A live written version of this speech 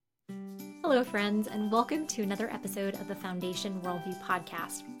Hello, friends, and welcome to another episode of the Foundation Worldview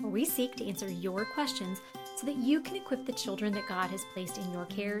Podcast, where we seek to answer your questions so that you can equip the children that God has placed in your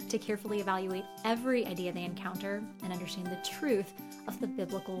care to carefully evaluate every idea they encounter and understand the truth of the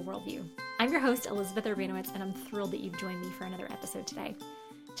biblical worldview. I'm your host, Elizabeth Urbanowicz, and I'm thrilled that you've joined me for another episode today.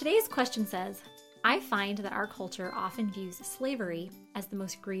 Today's question says, I find that our culture often views slavery as the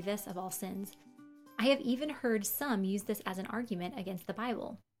most grievous of all sins. I have even heard some use this as an argument against the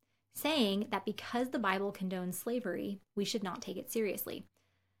Bible, saying that because the Bible condones slavery, we should not take it seriously.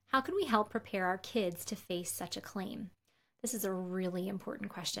 How can we help prepare our kids to face such a claim? This is a really important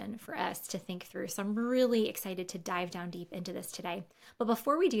question for us to think through, so I'm really excited to dive down deep into this today. But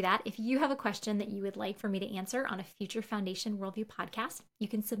before we do that, if you have a question that you would like for me to answer on a future Foundation Worldview podcast, you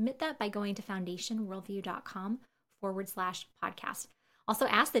can submit that by going to foundationworldview.com/podcast. Also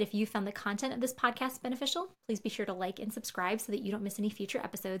ask that if you found the content of this podcast beneficial, please be sure to like and subscribe so that you don't miss any future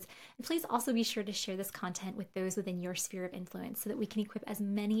episodes. And please also be sure to share this content with those within your sphere of influence so that we can equip as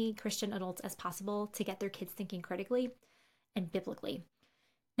many Christian adults as possible to get their kids thinking critically and biblically.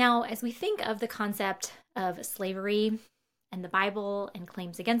 Now, as we think of the concept of slavery and the Bible and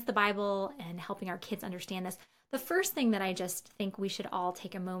claims against the Bible and helping our kids understand this, the first thing that I just think we should all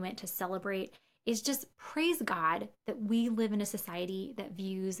take a moment to celebrate is just praise God that we live in a society that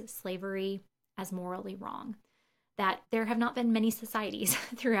views slavery as morally wrong. That there have not been many societies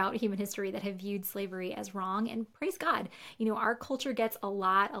throughout human history that have viewed slavery as wrong, and praise God. You know, our culture gets a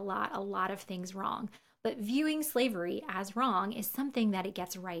lot of things wrong, but viewing slavery as wrong is something that it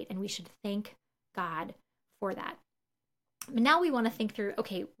gets right, and we should thank God for that. But now we want to think through,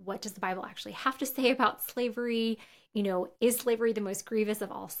 okay, what does the Bible actually have to say about slavery? You know, is slavery the most grievous of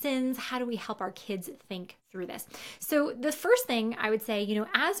all sins? How do we help our kids think through this? So the first thing I would say,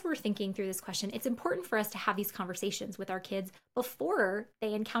 as we're thinking through this question, it's important for us to have these conversations with our kids before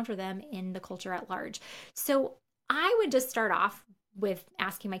they encounter them in the culture at large. So I would just start off with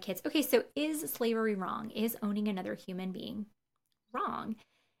asking my kids, okay, so is slavery wrong? Is owning another human being wrong?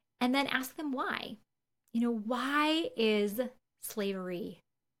 And then ask them why. Why is slavery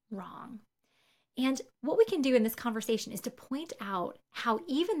wrong? And what we can do in this conversation is to point out how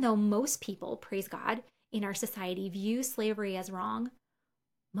even though most people, praise God, in our society view slavery as wrong,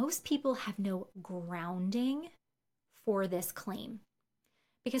 most people have no grounding for this claim.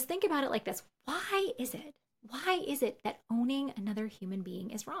 Because think about it like this. Why is it that owning another human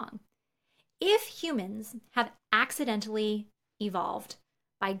being is wrong? If humans have accidentally evolved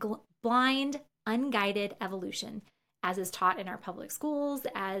by blind, unguided evolution, as is taught in our public schools,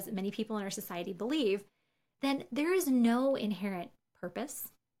 as many people in our society believe, then there is no inherent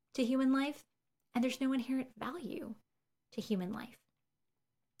purpose to human life, and there's no inherent value to human life.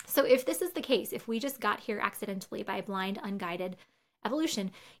 So if this is the case, if we just got here accidentally by blind, unguided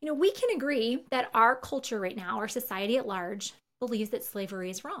evolution, we can agree that our culture right now, our society at large, believes that slavery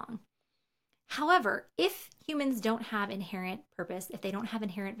is wrong. However, if humans don't have inherent purpose, if they don't have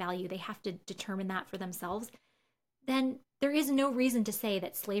inherent value, they have to determine that for themselves, then there is no reason to say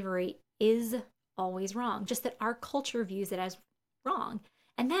that slavery is always wrong, just that our culture views it as wrong.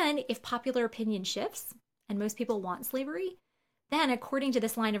 And then if popular opinion shifts and most people want slavery, then according to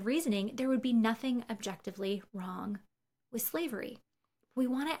this line of reasoning, there would be nothing objectively wrong with slavery. We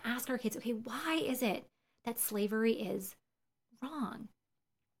want to ask our kids, okay, why is it that slavery is wrong?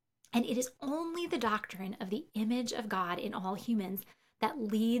 And it is only the doctrine of the image of God in all humans that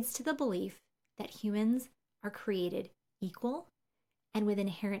leads to the belief that humans are created equal and with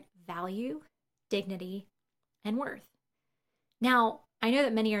inherent value, dignity, and worth. Now, I know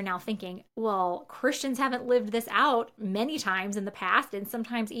that many are now thinking, well, Christians haven't lived this out many times in the past and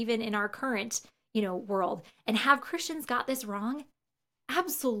sometimes even in our current, world. And have Christians got this wrong?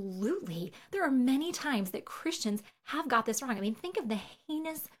 Absolutely. There are many times that Christians have got this wrong. I mean, think of the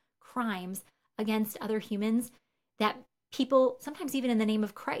heinous crimes against other humans that people, sometimes even in the name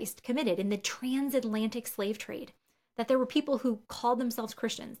of Christ, committed in the transatlantic slave trade. That there were people who called themselves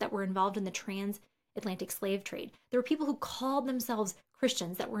Christians that were involved in the transatlantic slave trade. There were people who called themselves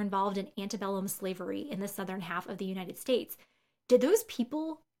Christians that were involved in antebellum slavery in the southern half of the United States. Did those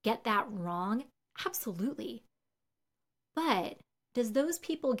people get that wrong? Absolutely. But does those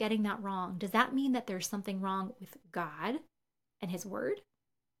people getting that wrong, does that mean that there's something wrong with God and His Word?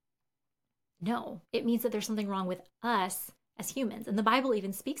 No, it means that there's something wrong with us as humans. And the Bible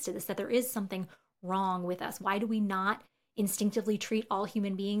even speaks to this, that there is something wrong with us. Why do we not instinctively treat all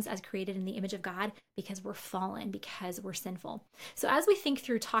human beings as created in the image of God? Because we're fallen, because we're sinful. So as we think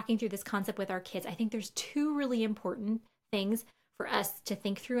through talking through this concept with our kids, I think there's two really important things for us to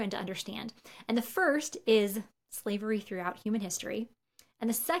think through and to understand. And the first is slavery throughout human history. And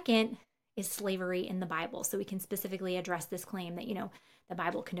the second is slavery in the Bible? So we can specifically address this claim that, the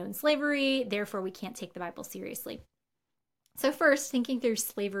Bible condones slavery, therefore we can't take the Bible seriously. So first, thinking through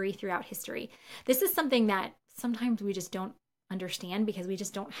slavery throughout history. This is something that sometimes we just don't understand because we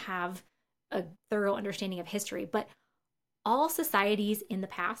just don't have a thorough understanding of history. But all societies in the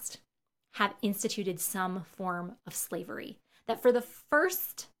past have instituted some form of slavery. That for the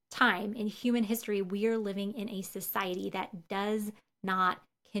first time in human history, we are living in a society that does not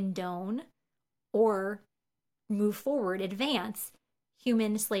condone or move forward, advance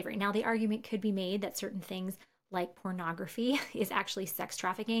human slavery. Now, the argument could be made that certain things like pornography is actually sex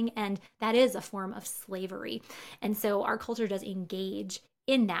trafficking, and that is a form of slavery. And so our culture does engage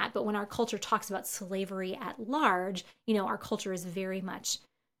in that. But when our culture talks about slavery at large, our culture is very much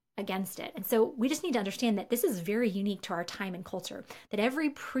against it. And so we just need to understand that this is very unique to our time and culture, that every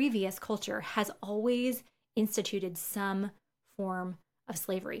previous culture has always instituted some form of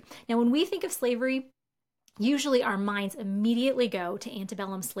slavery. Now, when we think of slavery, usually our minds immediately go to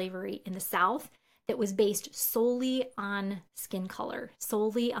antebellum slavery in the South that was based solely on skin color,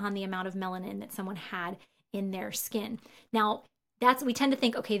 solely on the amount of melanin that someone had in their skin. Now, we tend to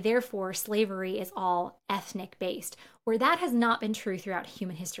think, okay, therefore slavery is all ethnic based, where that has not been true throughout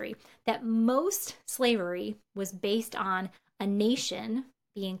human history. That most slavery was based on a nation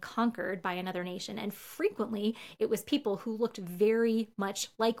being conquered by another nation. And frequently it was people who looked very much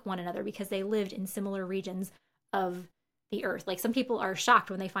like one another because they lived in similar regions of the earth. Like some people are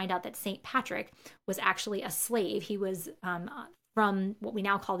shocked when they find out that St. Patrick was actually a slave. He was from what we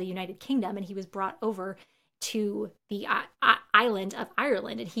now call the United Kingdom, and he was brought over to the island of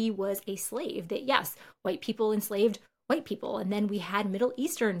Ireland, and he was a slave. That, yes, white people enslaved white people, and then we had Middle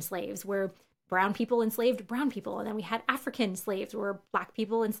Eastern slaves where brown people enslaved brown people, and then we had African slaves where black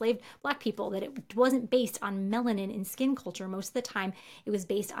people enslaved black people. That it wasn't based on melanin and skin culture. Most of the time it was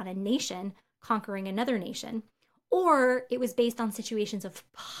based on a nation conquering another nation, or it was based on situations of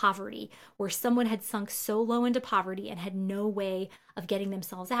poverty where someone had sunk so low into poverty and had no way of getting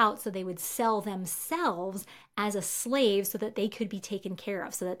themselves out, so they would sell themselves as a slave so that they could be taken care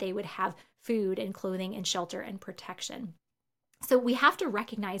of, so that they would have food and clothing and shelter and protection. So we have to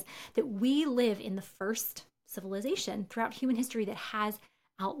recognize that we live in the first civilization throughout human history that has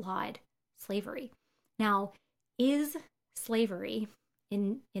outlawed slavery. Now, is slavery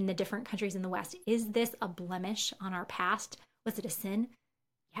in the different countries in the West, is this a blemish on our past? Was it a sin?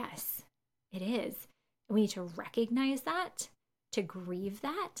 Yes, it is. And we need to recognize that, to grieve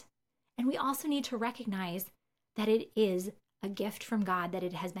that. And we also need to recognize that it is a gift from God that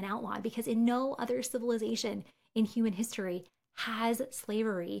it has been outlawed, because in no other civilization in human history has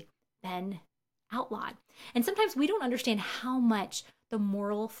slavery been outlawed. And sometimes we don't understand how much the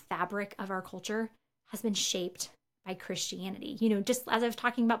moral fabric of our culture has been shaped by Christianity. Just as I was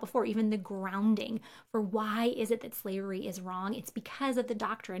talking about before, even the grounding for why is it that slavery is wrong, it's because of the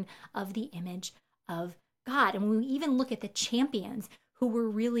doctrine of the image of God. And when we even look at the champions who were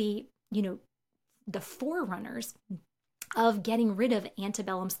really, the forerunners of getting rid of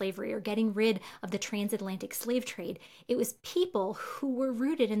antebellum slavery or getting rid of the transatlantic slave trade, it was people who were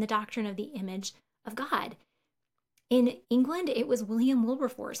rooted in the doctrine of the image of God. In England, it was William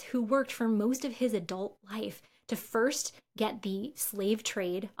Wilberforce who worked for most of his adult life to first get the slave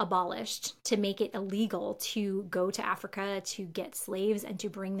trade abolished, to make it illegal to go to Africa to get slaves and to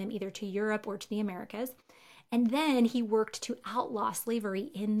bring them either to Europe or to the Americas. And then he worked to outlaw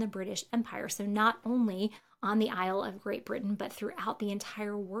slavery in the British Empire. So not only on the Isle of Great Britain, but throughout the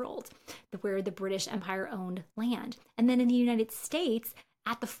entire world where the British Empire owned land. And then in the United States,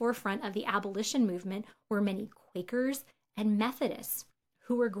 at the forefront of the abolition movement were many Quakers and Methodists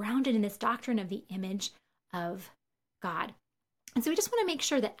who were grounded in this doctrine of the image of God. And so we just want to make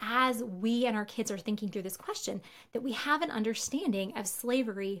sure that as we and our kids are thinking through this question, that we have an understanding of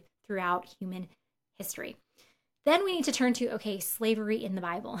slavery throughout human history. Then we need to turn to, slavery in the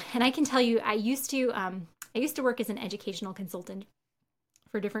Bible. And I can tell you, I used to work as an educational consultant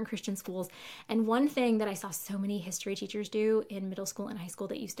for different Christian schools. And one thing that I saw so many history teachers do in middle school and high school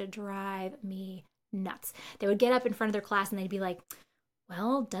that used to drive me nuts. They would get up in front of their class and they'd be like,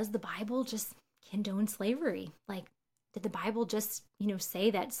 well, does the Bible just condone slavery? Like, did the Bible just,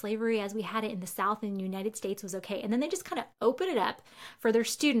 say that slavery as we had it in the South and the United States was okay? And then they just kind of open it up for their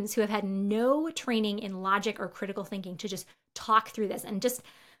students who have had no training in logic or critical thinking to just talk through this. And just,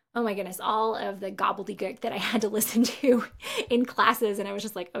 oh my goodness, all of the gobbledygook that I had to listen to in classes. And I was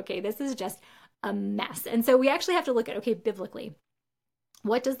just like, okay, this is just a mess. And so we actually have to look at, biblically,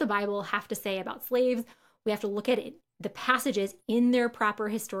 what does the Bible have to say about slaves? We have to look at it the passages in their proper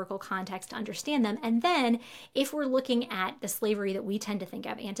historical context to understand them. And then if we're looking at the slavery that we tend to think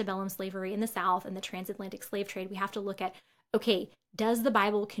of, antebellum slavery in the South and the transatlantic slave trade, we have to look at, okay, does the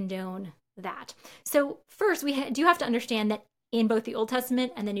Bible condone that? So first, we do have to understand that in both the Old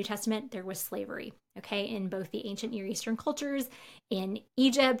Testament and the New Testament, there was slavery, okay? In both the ancient Near Eastern cultures, in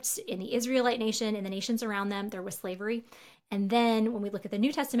Egypt, in the Israelite nation, in the nations around them, there was slavery. And then when we look at the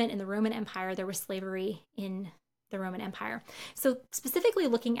New Testament in the Roman Empire, there was slavery in the Roman Empire. So specifically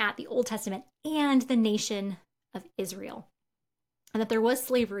looking at the Old Testament and the nation of Israel, and that there was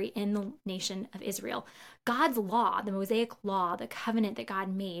slavery in the nation of Israel. God's law, the Mosaic law, the covenant that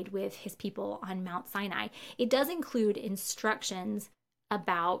God made with his people on Mount Sinai, it does include instructions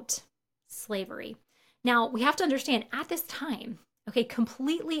about slavery. Now, we have to understand at this time, okay,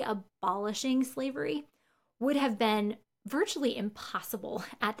 completely abolishing slavery would have been virtually impossible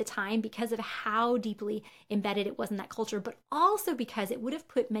at the time because of how deeply embedded it was in that culture, but also because it would have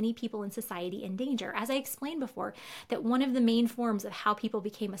put many people in society in danger. As I explained before, that one of the main forms of how people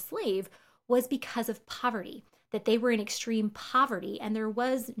became a slave was because of poverty, that they were in extreme poverty and there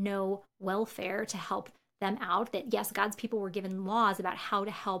was no welfare to help them out. That yes, God's people were given laws about how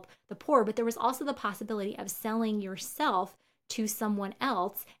to help the poor, but there was also the possibility of selling yourself to someone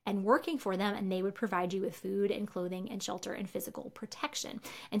else and working for them, and they would provide you with food and clothing and shelter and physical protection.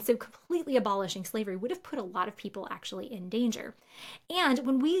 And so completely abolishing slavery would have put a lot of people actually in danger. And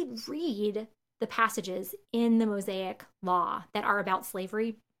when we read the passages in the Mosaic law that are about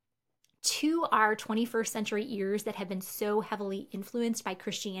slavery, to our 21st century ears that have been so heavily influenced by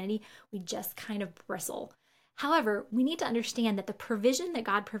Christianity, we just kind of bristle. However, we need to understand that the provision that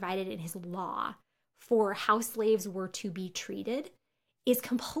God provided in his law for how slaves were to be treated is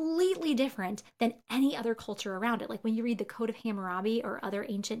completely different than any other culture around it. Like when you read the Code of Hammurabi or other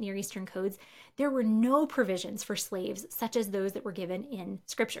ancient Near Eastern codes, there were no provisions for slaves such as those that were given in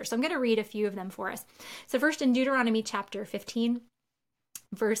Scripture. So I'm going to read a few of them for us. So first in Deuteronomy chapter 15,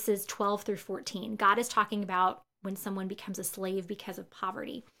 verses 12 through 14, God is talking about when someone becomes a slave because of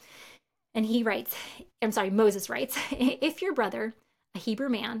poverty. And Moses writes, if your brother, a Hebrew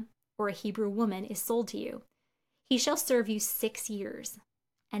man, or a Hebrew woman is sold to you, he shall serve you 6 years,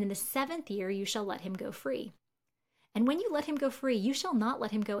 and in the 7th year you shall let him go free. And when you let him go free, you shall not let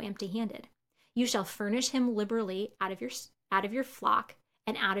him go empty-handed. You shall furnish him liberally out of your flock,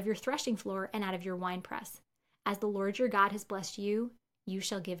 and out of your threshing floor, and out of your winepress. As the Lord your God has blessed you, you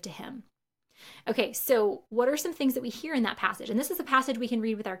shall give to him. Okay, so what are some things that we hear in that passage? And this is a passage we can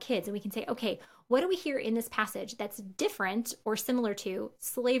read with our kids, and we can say, okay, what do we hear in this passage that's different or similar to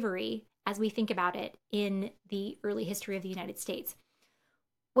slavery as we think about it in the early history of the United States?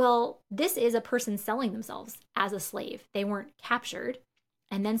 Well, this is a person selling themselves as a slave. They weren't captured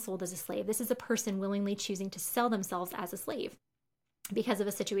and then sold as a slave. This is a person willingly choosing to sell themselves as a slave because of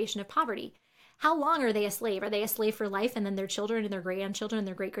a situation of poverty. How long are they a slave? Are they a slave for life and then their children and their grandchildren and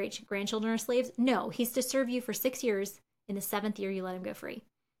their great-great-grandchildren are slaves? No, he's to serve you for 6 years. In the 7th year, you let him go free.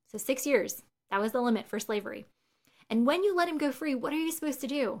 So 6 years, that was the limit for slavery. And when you let him go free, what are you supposed to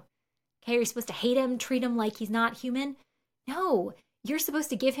do? Okay, are you supposed to hate him, treat him like he's not human? No, you're supposed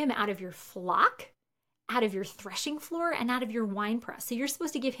to give him out of your flock, out of your threshing floor, and out of your winepress. So you're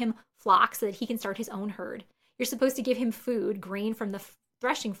supposed to give him flock so that he can start his own herd. You're supposed to give him food, grain from the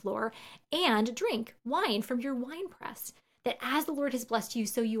threshing floor, and drink wine from your winepress. That as the Lord has blessed you,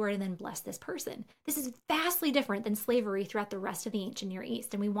 so you are to then bless this person. This is vastly different than slavery throughout the rest of the ancient Near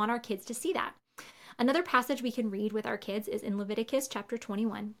East, and we want our kids to see that. Another passage we can read with our kids is in Leviticus chapter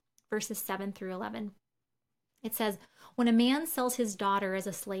 21, verses 7 through 11. It says, when a man sells his daughter as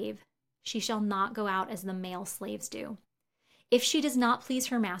a slave, she shall not go out as the male slaves do. If she does not please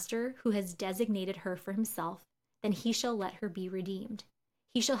her master, who has designated her for himself, then he shall let her be redeemed.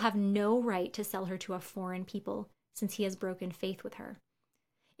 He shall have no right to sell her to a foreign people, since he has broken faith with her.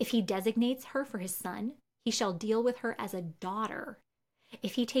 If he designates her for his son, he shall deal with her as a daughter.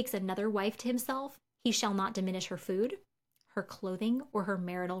 If he takes another wife to himself, he shall not diminish her food, her clothing, or her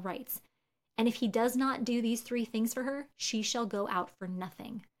marital rights. And if he does not do these 3 things for her, she shall go out for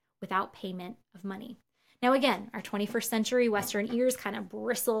nothing, without payment of money. Now again, our 21st century Western ears kind of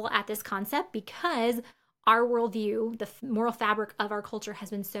bristle at this concept because our worldview, the moral fabric of our culture,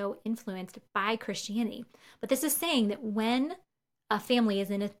 has been so influenced by Christianity. But this is saying that when a family is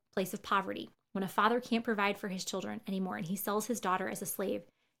in a place of poverty, when a father can't provide for his children anymore and he sells his daughter as a slave,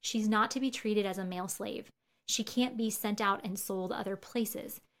 she's not to be treated as a male slave. She can't be sent out and sold other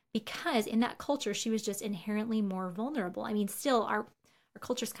places because in that culture, she was just inherently more vulnerable. I mean, still, our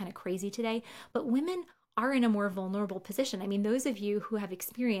culture's kind of crazy today, but women are in a more vulnerable position. I mean, those of you who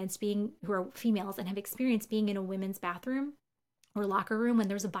are females and have experienced being in a women's bathroom or locker room when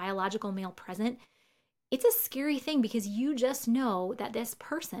there's a biological male present, it's a scary thing because you just know that this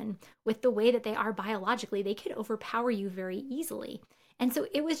person, with the way that they are biologically, they could overpower you very easily. And so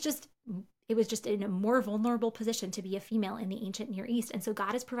it was just in a more vulnerable position to be a female in the ancient Near East. And so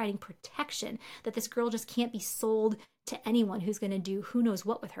God is providing protection that this girl just can't be sold to anyone who's going to do who knows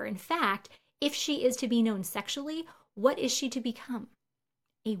what with her. In fact, if she is to be known sexually, what is she to become?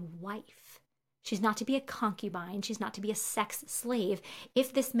 A wife. She's not to be a concubine. She's not to be a sex slave.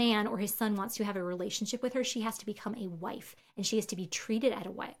 If this man or his son wants to have a relationship with her, she has to become a wife, and she is to be treated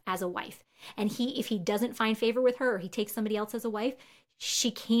as a wife. And if he doesn't find favor with her, or he takes somebody else as a wife,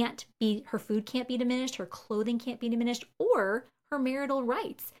 her food can't be diminished, her clothing can't be diminished, or her marital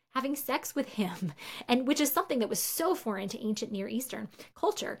rights, having sex with him, and which is something that was so foreign to ancient Near Eastern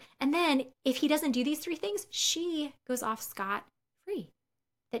culture. And then if he doesn't do these three things, she goes off scot-free.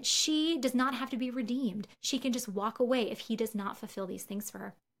 That she does not have to be redeemed. She can just walk away if he does not fulfill these things for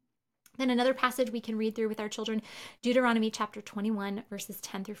her. Then another passage we can read through with our children, Deuteronomy chapter 21, verses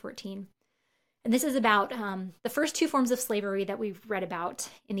 10 through 14. And this is about the first two forms of slavery that we've read about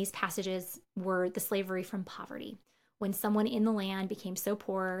in these passages were the slavery from poverty. When someone in the land became so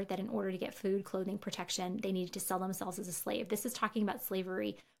poor that in order to get food, clothing, protection, they needed to sell themselves as a slave. This is talking about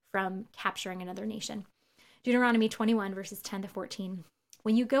slavery from capturing another nation. Deuteronomy 21, verses 10 to 14.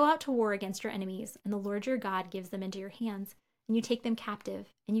 When you go out to war against your enemies, and the Lord your God gives them into your hands, and you take them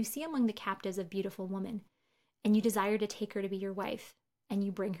captive, and you see among the captives a beautiful woman, and you desire to take her to be your wife, and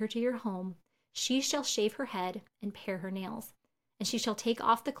you bring her to your home, she shall shave her head and pare her nails, and she shall take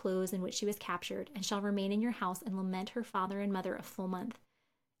off the clothes in which she was captured, and shall remain in your house and lament her father and mother a full month.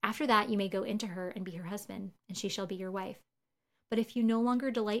 After that you may go into her and be her husband, and she shall be your wife. But if you no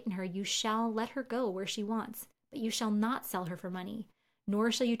longer delight in her, you shall let her go where she wants, but you shall not sell her for money,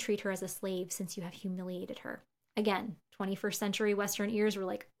 nor shall you treat her as a slave, since you have humiliated her. Again, 21st century Western ears were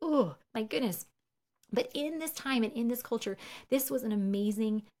like, oh, my goodness. But in this time and in this culture, this was an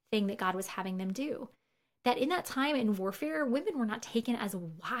amazing thing that God was having them do. That in that time in warfare, women were not taken as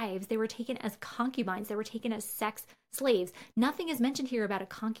wives. They were taken as concubines. They were taken as sex slaves. Nothing is mentioned here about a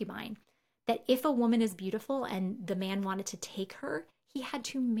concubine. That if a woman is beautiful and the man wanted to take her, he had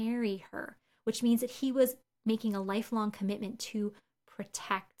to marry her, which means that he was making a lifelong commitment to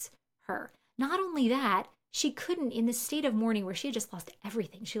protect her. Not only that, she couldn't, in the state of mourning where she had just lost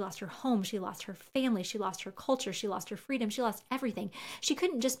everything. She lost her home, she lost her family, she lost her culture, she lost her freedom, she lost everything. She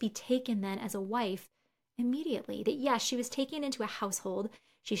couldn't just be taken then as a wife immediately. That yes, she was taken into a household.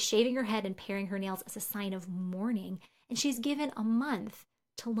 She's shaving her head and paring her nails as a sign of mourning. And she's given a month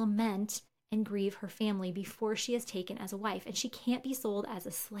to lament and grieve her family before she is taken as a wife. And she can't be sold as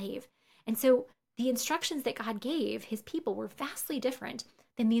a slave. And so the instructions that God gave his people were vastly different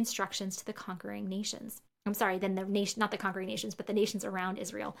than the instructions to the conquering nations. I'm sorry, than the nation, not the conquering nations, but the nations around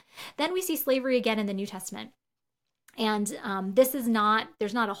Israel. Then we see slavery again in the New Testament. And there's not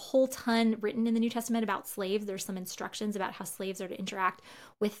a whole ton written in the New Testament about slaves. There's some instructions about how slaves are to interact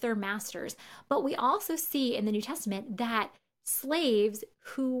with their masters. But we also see in the New Testament that slaves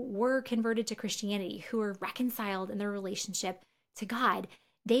who were converted to Christianity, who were reconciled in their relationship to God,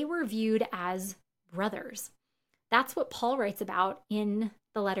 they were viewed as brothers. That's what Paul writes about in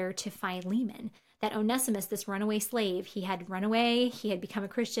the letter to Philemon, that Onesimus, this runaway slave, he had run away, he had become a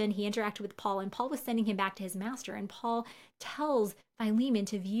Christian, he interacted with Paul, and Paul was sending him back to his master. And Paul tells Philemon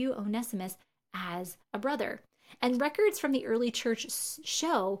to view Onesimus as a brother. And records from the early church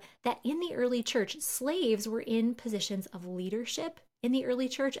show that in the early church, slaves were in positions of leadership in the early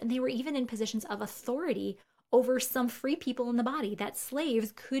church, and they were even in positions of authority over some free people in the body, that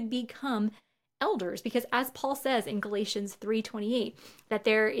slaves could become elders, because as Paul says in Galatians 3:28, that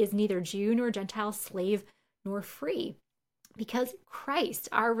there is neither Jew nor Gentile, slave nor free, because Christ,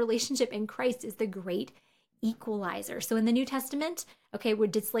 our relationship in Christ, is the great equalizer. So in the New Testament, okay,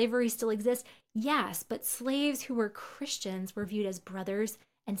 did slavery still exist? Yes, but slaves who were Christians were viewed as brothers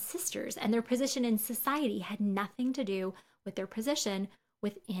and sisters, and their position in society had nothing to do with their position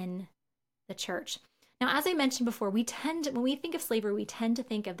within the church. Now, as I mentioned before, when we think of slavery, we tend to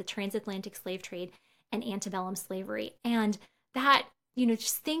think of the transatlantic slave trade and antebellum slavery. And that,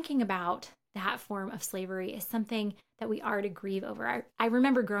 just thinking about that form of slavery is something that we are to grieve over. I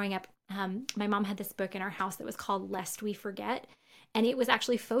remember growing up, my mom had this book in our house that was called Lest We Forget. And it was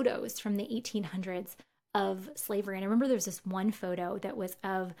actually photos from the 1800s of slavery. And I remember there was this one photo that was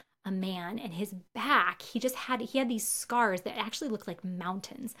of a man, and his back, he had these scars that actually looked like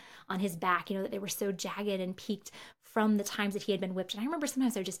mountains on his back, that they were so jagged and peaked from the times that he had been whipped. And I remember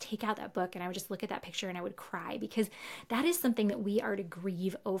sometimes I would just take out that book and I would just look at that picture and I would cry, because that is something that we are to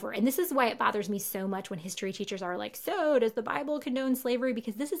grieve over. And this is why it bothers me so much when history teachers are like, so does the Bible condone slavery?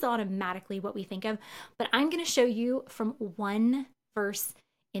 Because this is automatically what we think of. But I'm going to show you from one verse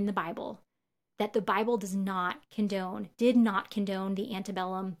in the Bible that the Bible did not condone the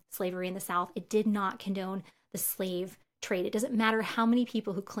antebellum slavery in the South. It did not condone the slave trade. It doesn't matter how many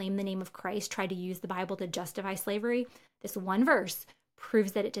people who claim the name of Christ try to use the Bible to justify slavery. This one verse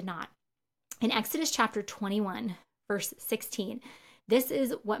proves that it did not. In Exodus chapter 21, verse 16, this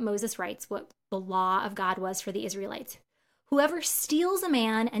is what Moses writes, what the law of God was for the Israelites. Whoever steals a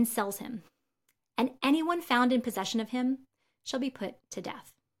man and sells him, and anyone found in possession of him, shall be put to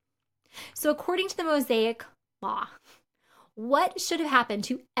death. So according to the Mosaic law, what should have happened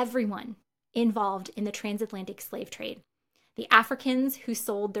to everyone involved in the transatlantic slave trade? The Africans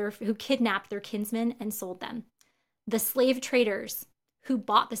who kidnapped their kinsmen and sold them. The slave traders who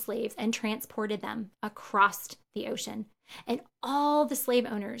bought the slaves and transported them across the ocean. And all the slave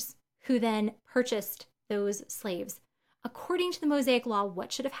owners who then purchased those slaves. According to the Mosaic law,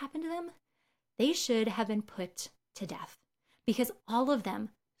 what should have happened to them? They should have been put to death, because all of them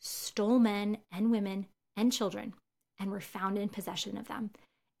stole men and women and children and were found in possession of them.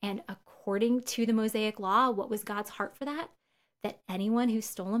 And according to the Mosaic law, what was God's heart for that? That anyone who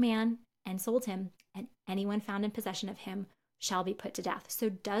stole a man and sold him, and anyone found in possession of him, shall be put to death. So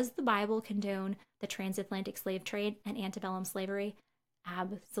does the Bible condone the transatlantic slave trade and antebellum slavery?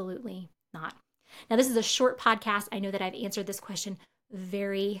 Absolutely not. Now, this is a short podcast. I know that I've answered this question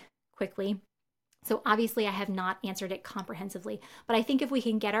very quickly. So obviously I have not answered it comprehensively, but I think if we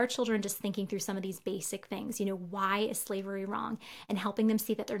can get our children just thinking through some of these basic things, why is slavery wrong, and helping them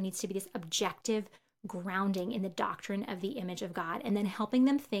see that there needs to be this objective grounding in the doctrine of the image of God, and then helping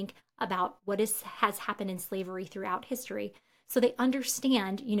them think about what has happened in slavery throughout history, so they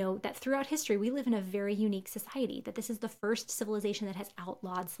understand, that throughout history we live in a very unique society, that this is the first civilization that has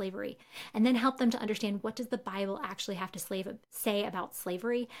outlawed slavery, and then help them to understand, what does the Bible actually have to say about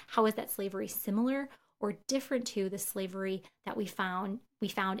slavery? How is that slavery similar or different to the slavery that we found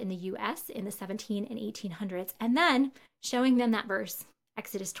in the U.S. in the 17 and 1800s? And then showing them that verse,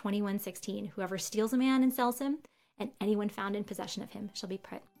 Exodus 21:16, whoever steals a man and sells him, and anyone found in possession of him, shall be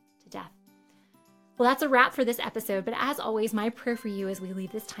put to death. Well, that's a wrap for this episode. But as always, my prayer for you as we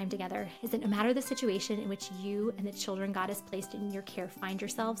leave this time together is that no matter the situation in which you and the children God has placed in your care find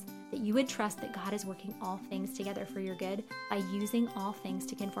yourselves, that you would trust that God is working all things together for your good by using all things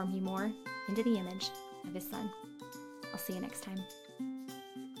to conform you more into the image of his Son. I'll see you next time.